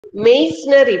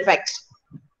Meissner effect.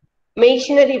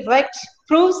 Meissner effect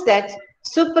proves that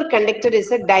superconductor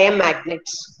is a diamagnet.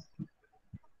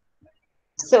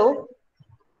 So,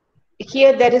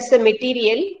 here there is a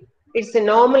material, it's a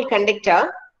normal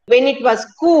conductor. When it was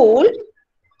cooled,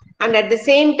 and at the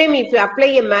same time, if you apply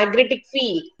a magnetic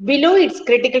field below its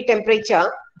critical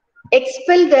temperature,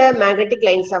 expel the magnetic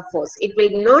lines of force. It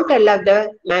will not allow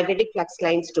the magnetic flux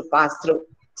lines to pass through.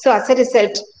 So, as a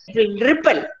result, it will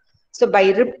repel. So, by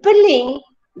repelling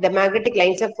the magnetic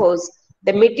lines of force,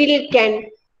 the material can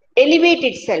elevate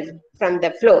itself from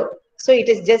the floor. So, it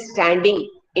is just standing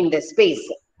in the space.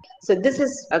 So, this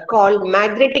is called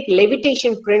magnetic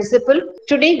levitation principle.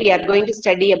 Today, we are going to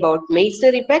study about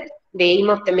Meissner effect. The aim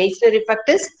of the Meissner effect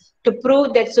is to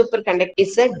prove that superconductor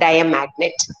is a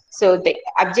diamagnet. So, the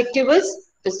objective is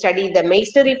to study the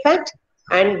Meissner effect,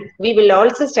 and we will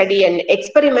also study an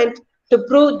experiment to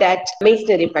prove that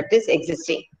Meissner effect is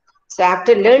existing. So,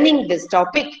 after learning this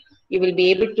topic, you will be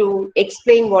able to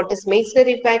explain what is Meissner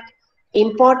effect,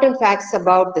 important facts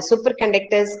about the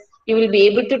superconductors. You will be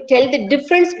able to tell the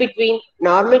difference between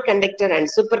normal conductor and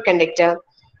superconductor.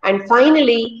 And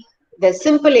finally, the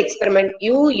simple experiment,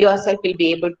 you yourself will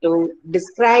be able to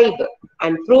describe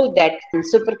and prove that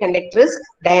superconductor is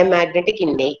diamagnetic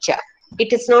in nature.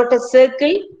 It is not a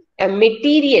circle. A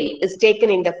material is taken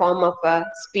in the form of a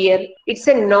sphere. It's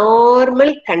a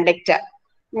normal conductor.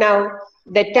 Now,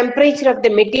 the temperature of the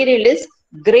material is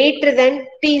greater than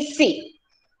Tc.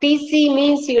 Tc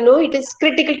means, it is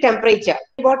critical temperature.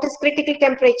 What is critical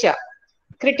temperature?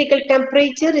 Critical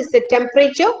temperature is the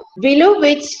temperature below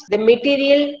which the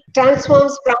material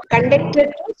transforms from conductor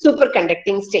to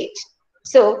superconducting state.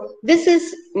 So, this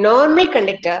is normal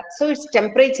conductor. So, its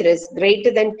temperature is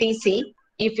greater than Tc.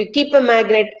 If you keep a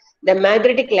magnet, the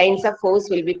magnetic lines of force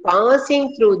will be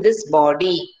passing through this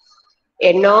body.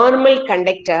 A normal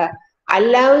conductor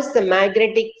allows the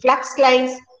magnetic flux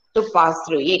lines to pass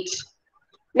through it.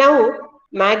 Now,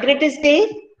 magnet is there,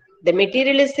 the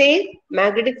material is there,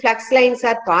 magnetic flux lines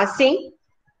are passing.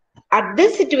 At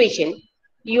this situation,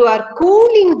 you are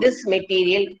cooling this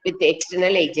material with the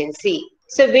external agency.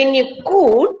 So, when you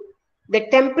cool, the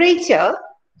temperature,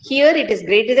 here it is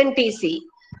greater than Tc.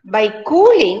 By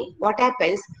cooling, what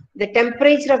happens? The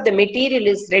temperature of the material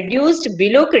is reduced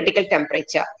below critical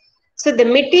temperature. So, the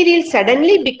material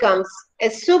suddenly becomes a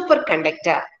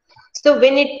superconductor. So,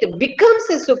 when it becomes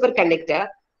a superconductor,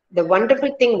 the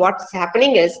wonderful thing what's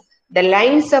happening is the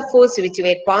lines of force which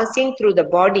were passing through the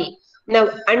body now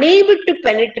unable to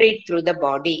penetrate through the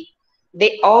body.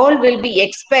 They all will be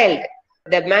expelled.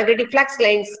 The magnetic flux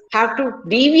lines have to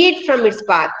deviate from its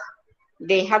path.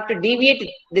 They have to deviate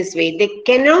this way. They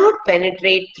cannot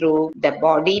penetrate through the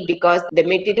body because the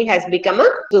material has become a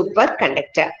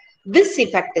superconductor. This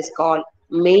effect is called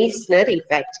Meissner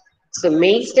effect. So,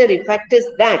 Meissner effect is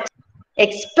that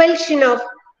expulsion of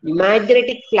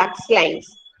magnetic flux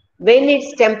lines when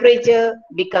its temperature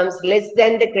becomes less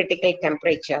than the critical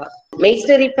temperature.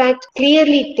 Meissner effect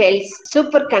clearly tells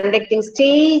superconducting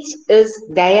stage is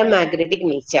diamagnetic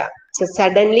nature. So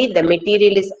suddenly the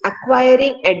material is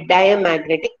acquiring a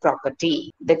diamagnetic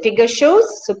property. The figure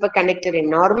shows superconductor in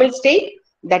normal state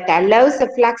that allows the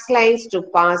flux lines to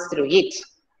pass through it.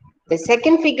 The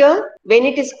second figure, when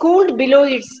it is cooled below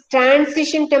its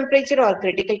transition temperature or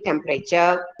critical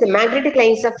temperature, the magnetic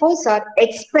lines of force are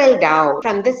expelled out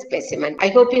from the specimen. I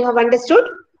hope you have understood.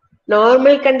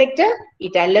 Normal conductor,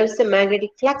 it allows the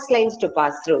magnetic flux lines to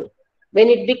pass through. When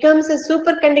it becomes a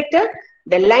superconductor,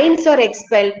 the lines are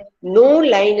expelled. No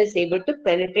line is able to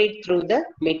penetrate through the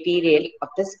material of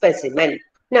the specimen.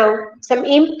 Now, some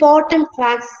important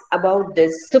facts about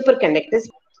this superconductors.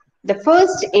 The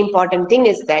first important thing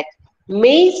is that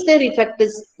Meissner effect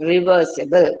is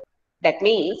reversible. That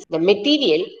means the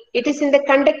material, it is in the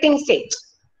conducting state.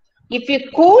 If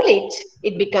you cool it,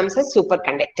 it becomes a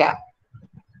superconductor.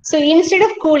 So instead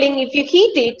of cooling, if you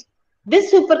heat it,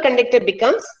 this superconductor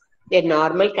becomes a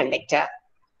normal conductor.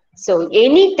 So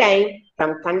anytime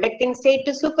from conducting state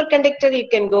to superconductor you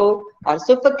can go, or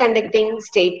superconducting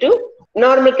state to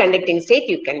normal conducting state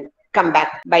you can come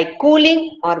back by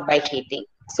cooling or by heating.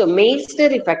 So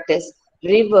Meissner effect is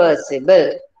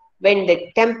reversible. When the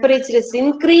temperature is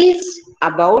increased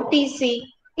above Tc,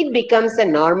 it becomes a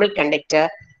normal conductor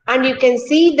and you can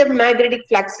see the magnetic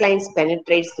flux lines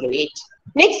penetrates through it.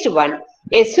 Next one,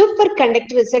 a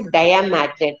superconductor is a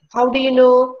diamagnet. How do you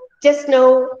know? Just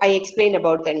now I explained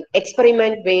about an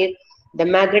experiment where the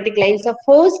magnetic lines of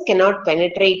force cannot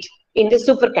penetrate in the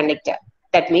superconductor.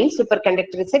 That means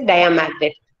superconductor is a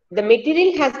diamagnet. The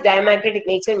material has diamagnetic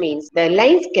nature means the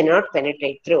lines cannot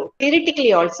penetrate through.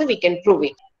 Theoretically also we can prove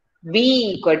it.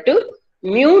 B equal to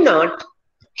mu naught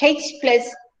H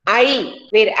plus I,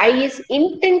 where I is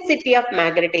intensity of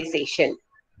magnetization.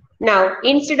 Now,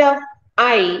 instead of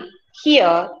I,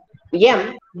 here,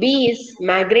 M, B is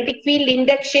magnetic field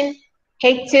induction,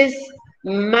 H is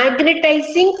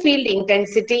magnetizing field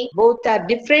intensity. Both are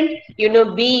different. You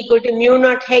know, B equal to mu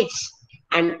naught H,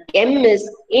 and M is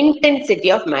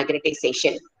intensity of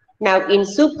magnetization. Now, in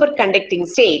superconducting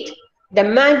state, the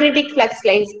magnetic flux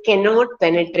lines cannot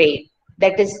penetrate.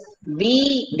 That is,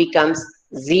 B becomes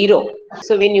 0.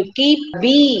 So, when you keep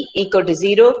B equal to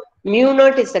 0, mu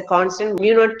naught is a constant,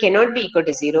 mu naught cannot be equal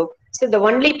to 0. So, the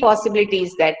only possibility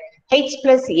is that H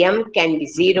plus M can be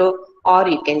 0, or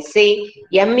you can say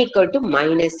M equal to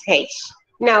minus H.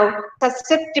 Now,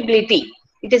 susceptibility.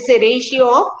 It is a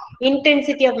ratio of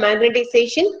intensity of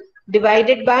magnetization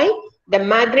divided by the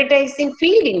magnetizing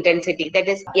field intensity, that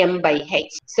is M by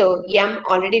H. So, M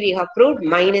already we have proved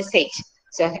minus H.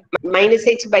 So, minus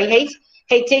H by H,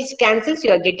 HH cancels,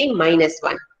 you are getting minus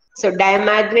 1. So,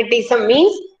 diamagnetism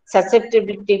means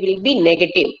susceptibility will be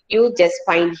negative. You just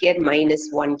find here minus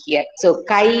 1 here. So,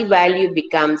 chi value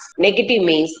becomes negative,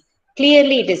 means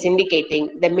clearly it is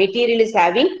indicating the material is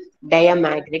having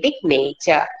diamagnetic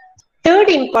nature. Third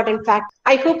important fact,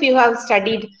 I hope you have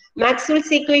studied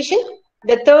Maxwell's equation.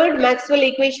 The third Maxwell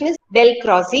equation is del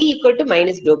cross E equal to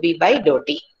minus dou B by dou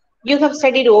T. You have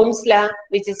studied Ohm's law,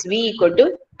 which is V equal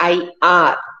to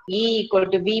IR, E equal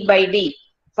to V by D.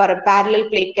 For a parallel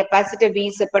plate capacitor, V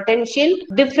is the potential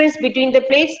difference between the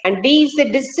plates and D is the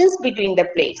distance between the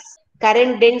plates.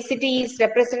 Current density is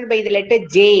represented by the letter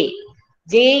J.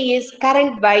 J is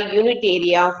current by unit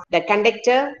area of the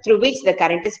conductor through which the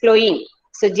current is flowing.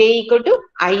 So, J equal to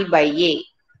I by A.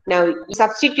 Now,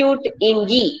 substitute in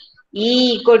E.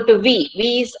 E equal to V.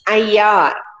 V is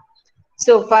IR.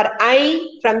 So, for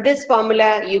I, from this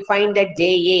formula, you find that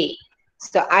JA.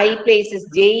 So, I places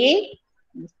JA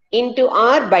into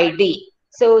R by D.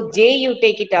 So, J you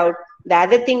take it out. The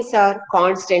other things are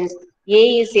constants.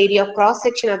 A is area of cross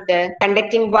section of the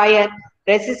conducting wire,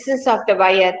 resistance of the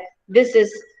wire. This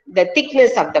is the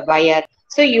thickness of the wire.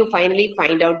 So, you finally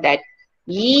find out that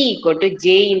E equal to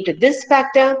J into this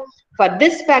factor. For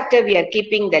this factor, we are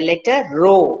keeping the letter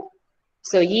rho.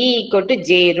 So, E equal to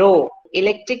J rho.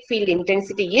 Electric field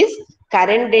intensity is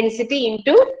current density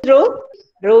into rho.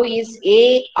 Rho is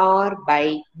AR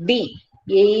by D.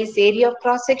 A is area of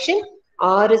cross section,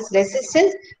 R is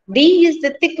resistance, D is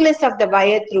the thickness of the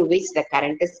wire through which the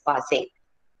current is passing.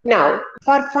 Now,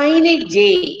 for finite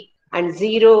J and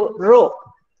 0 rho,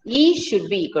 E should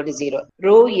be equal to 0.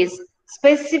 Rho is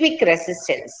specific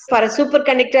resistance. For a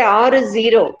superconductor, R is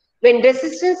 0. When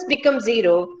resistance becomes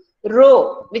 0,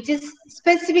 rho, which is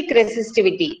specific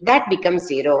resistivity, that becomes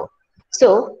 0.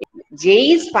 So,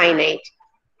 J is finite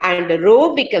and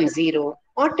rho becomes 0.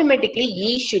 Automatically,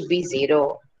 E should be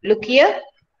 0. Look here,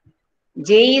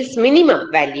 J is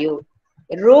minimum value.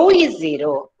 Rho is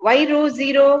 0. Why rho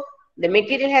 0? The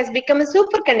material has become a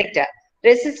superconductor.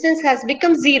 Resistance has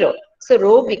become 0. So,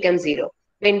 rho becomes 0.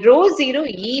 When rho 0,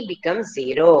 E becomes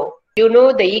 0. You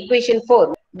know the equation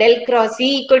 4. Del cross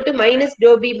E equal to minus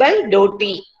dou B by dou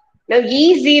T. Now,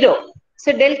 E is 0.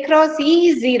 So, del cross E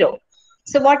is 0.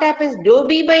 So, what happens? Dou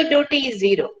B by dou T is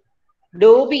 0.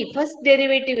 Dou B, first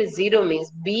derivative is 0, means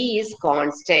B is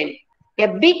constant. A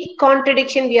big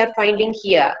contradiction we are finding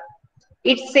here.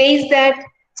 It says that,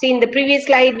 see, in the previous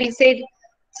slide we said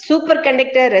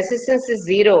superconductor resistance is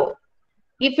 0.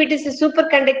 If it is a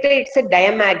superconductor, it's a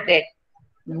diamagnet.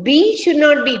 B should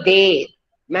not be there.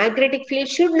 Magnetic field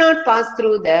should not pass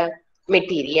through the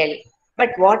material.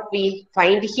 But what we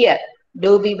find here,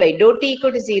 dou B by dou T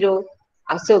equal to 0.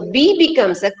 So B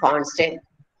becomes a constant.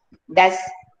 Thus,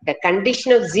 the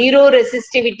condition of zero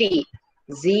resistivity.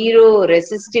 Zero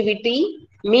resistivity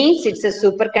means it's a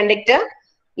superconductor.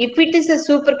 If it is a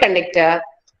superconductor,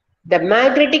 the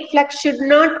magnetic flux should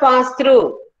not pass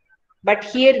through. But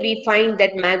here we find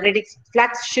that magnetic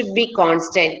flux should be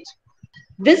constant.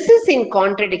 This is in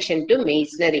contradiction to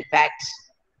Meissner effect.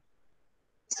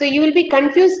 So you will be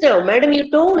confused now. Madam,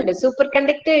 you told a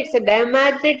superconductor, it's a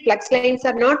diamagnet, flux lines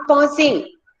are not passing.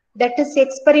 That is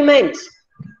experiment.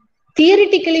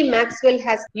 Theoretically, Maxwell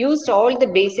has used all the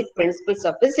basic principles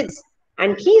of physics,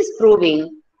 and he is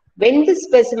proving when the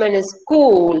specimen is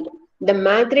cooled, the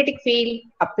magnetic field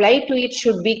applied to it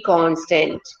should be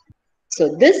constant.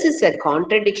 So this is a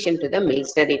contradiction to the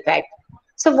Meissner effect.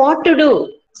 So what to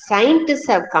do? Scientists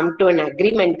have come to an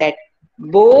agreement that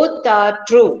both are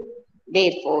true.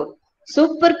 Therefore,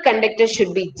 superconductor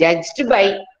should be judged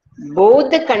by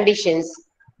both the conditions,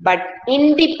 but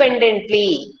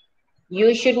independently.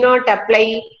 You should not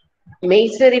apply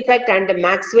Meissner effect and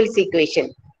Maxwell's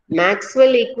equation.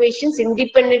 Maxwell equations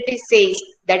independently says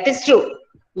that is true.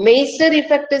 Meissner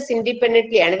effect is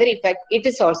independently another effect. It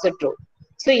is also true.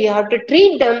 So you have to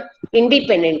treat them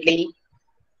independently.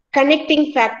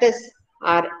 Connecting factors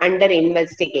are under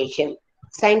investigation.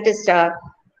 Scientists are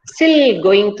still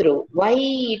going through why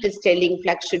it is telling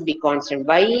flux should be constant,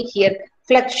 why here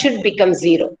flux should become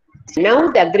zero. Now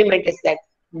the agreement is that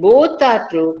both are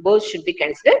true, both should be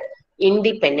considered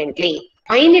independently.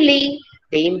 Finally,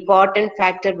 the important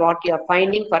factor what you are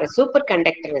finding for a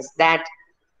superconductor is that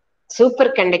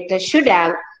superconductor should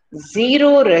have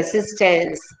zero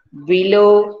resistance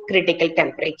below critical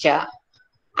temperature,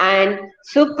 and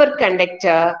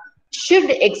superconductor should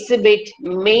exhibit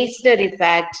Meissner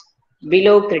effect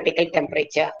below critical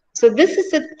temperature. So this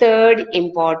is the third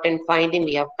important finding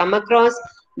we have come across.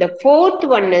 The fourth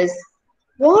one is,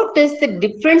 what is the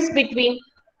difference between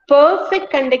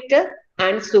perfect conductor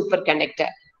and superconductor?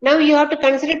 Now you have to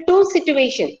consider two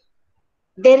situations.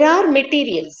 There are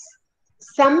materials.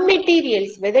 Some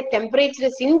materials, whether temperature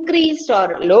is increased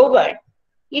or lowered,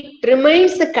 it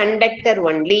remains a conductor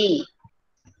only.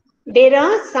 There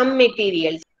are some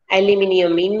materials,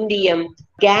 aluminium, indium,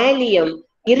 gallium,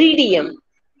 iridium,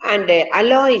 and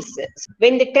alloys.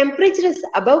 When the temperature is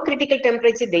above critical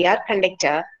temperature, they are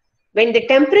conductor. When the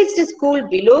temperature is cool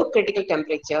below critical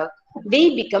temperature,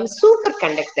 they become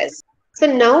superconductors. So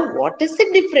now what is the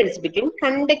difference between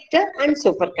conductor and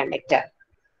superconductor?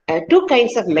 Two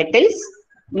kinds of metals,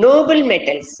 noble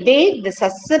metals. The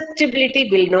susceptibility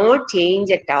will not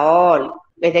change at all,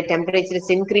 whether temperature is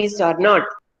increased or not.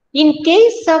 In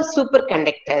case of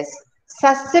superconductors,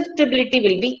 susceptibility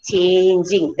will be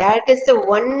changing. That is the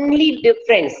only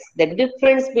difference, the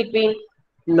difference between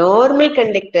normal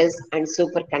conductors and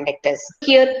superconductors.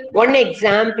 Here, one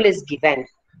example is given.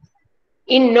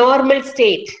 In normal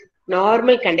state,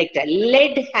 normal conductor,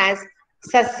 lead has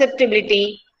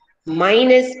susceptibility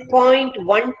minus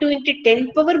 0.12 into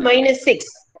 10 power minus 6.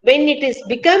 When it is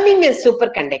becoming a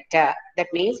superconductor, that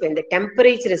means when the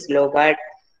temperature is lowered,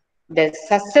 the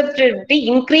susceptibility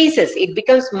increases. It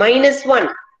becomes minus 1.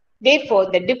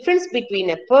 Therefore, the difference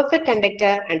between a perfect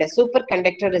conductor and a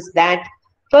superconductor is that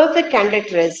perfect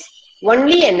conductor is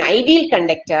only an ideal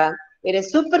conductor,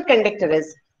 whereas superconductor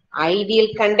is ideal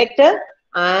conductor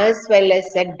as well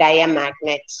as a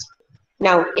diamagnet.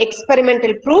 Now,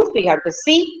 experimental proof, we have to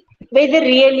see whether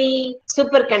really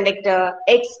superconductor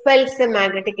expels the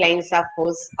magnetic lines of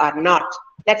force or not.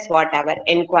 That's what our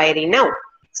inquiry now.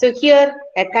 So here,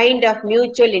 a kind of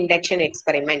mutual induction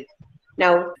experiment.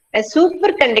 Now, a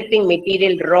superconducting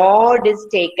material rod is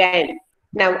taken.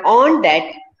 Now, on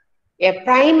that, a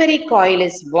primary coil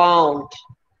is wound.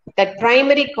 That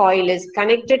primary coil is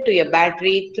connected to a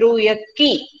battery through a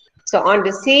key. So, on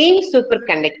the same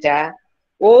superconductor,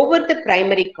 over the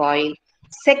primary coil,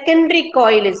 secondary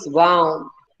coil is wound,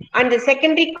 and the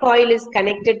secondary coil is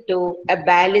connected to a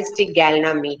ballistic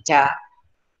galvanometer.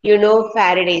 You know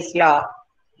Faraday's law.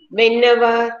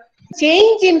 Whenever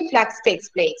change in flux takes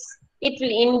place, it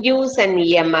will induce an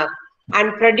EMF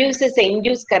and produces an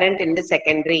induced current in the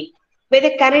secondary.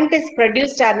 Whether current is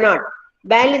produced or not,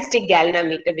 ballistic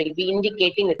galvanometer will be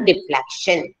indicating a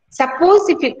deflection. Suppose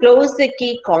if you close the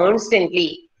key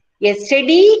constantly, a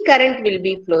steady current will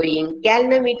be flowing.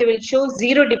 Galvanometer will show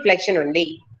zero deflection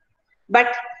only. But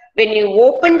when you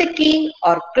open the key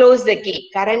or close the key,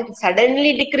 current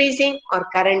suddenly decreasing or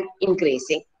current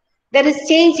increasing. There is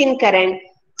change in current,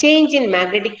 change in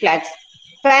magnetic flux.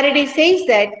 Faraday says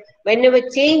that whenever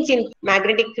change in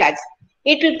magnetic flux,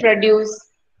 it will produce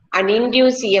an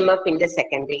induced EMF in the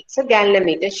secondary. So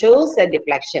galvanometer shows a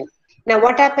deflection. Now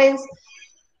what happens?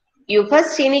 You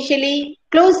first initially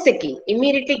close the key.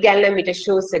 Immediately galvanometer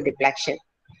shows a deflection.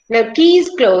 Now key is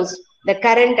closed, the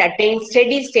current attains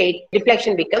steady state,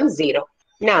 deflection becomes zero.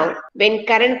 Now when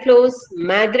current flows,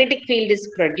 magnetic field is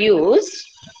produced.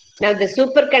 Now the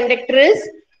superconductor is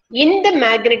in the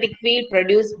magnetic field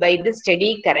produced by the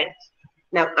steady current.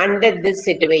 Now under this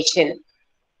situation,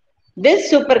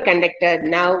 this superconductor,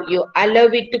 now you allow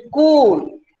it to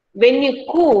cool. When you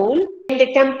cool,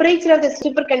 the temperature of the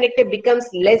superconductor becomes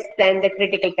less than the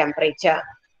critical temperature.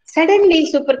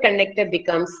 Suddenly superconductor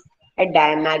becomes a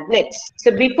diamagnet.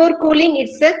 So before cooling,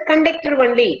 it's a conductor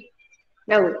only.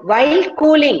 Now while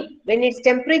cooling, when its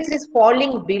temperature is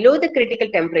falling below the critical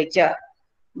temperature,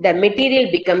 the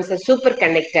material becomes a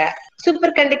superconductor.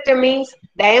 Superconductor means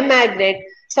diamagnet.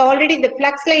 So already the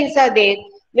flux lines are there.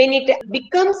 When it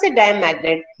becomes a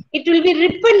diamagnet, it will be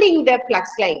repelling the flux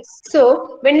lines.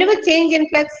 So whenever change in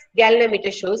flux,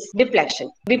 galvanometer shows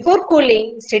deflection. Before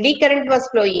cooling, steady current was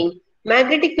flowing,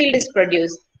 magnetic field is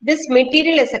produced. This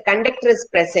material as a conductor is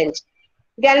present.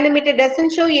 galvanometer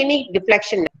doesn't show any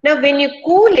deflection. Now, when you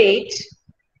cool it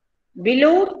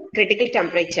below critical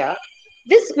temperature,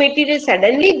 this material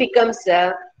suddenly becomes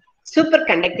a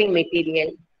superconducting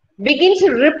material, begins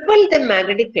to ripple the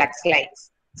magnetic flux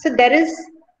lines. So there is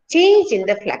change in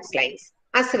the flux lines.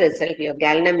 As a result, your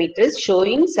galvanometer is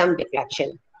showing some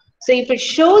deflection. So if it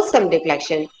shows some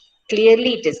deflection,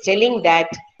 clearly it is telling that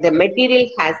the material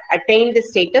has attained the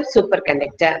state of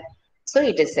superconductor. So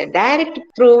it is a direct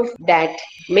proof that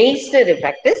Meissner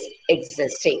effect is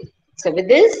existing. So with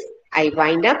this, I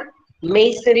wind up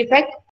Meissner effect.